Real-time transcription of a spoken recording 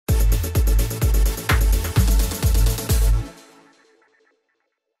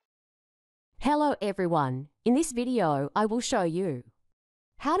Hello everyone, in this video I will show you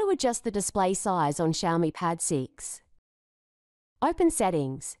how to adjust the display size on Xiaomi Pad 6. Open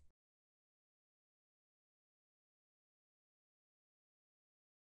Settings.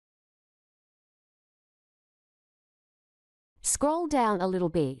 Scroll down a little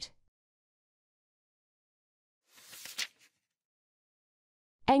bit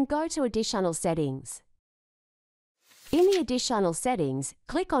and go to Additional Settings. In the Additional Settings,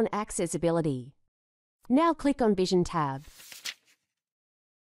 click on Accessibility. Now click on Vision tab.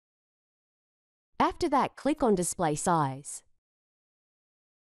 After that, click on Display Size.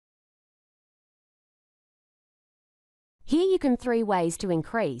 Here you can 3 ways to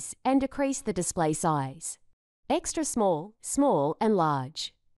increase and decrease the display size: extra small, small and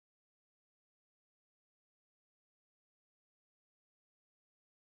large.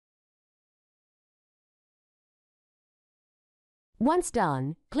 Once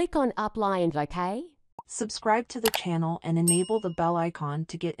done, click on Apply and OK. Subscribe to the channel and enable the bell icon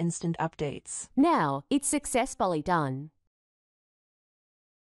to get instant updates. Now, it's successfully done.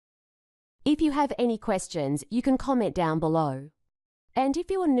 If you have any questions, you can comment down below. And if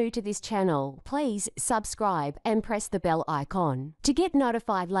you are new to this channel, please subscribe and press the bell icon to get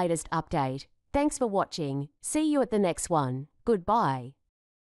notified latest update. Thanks for watching. See you at the next one. Goodbye.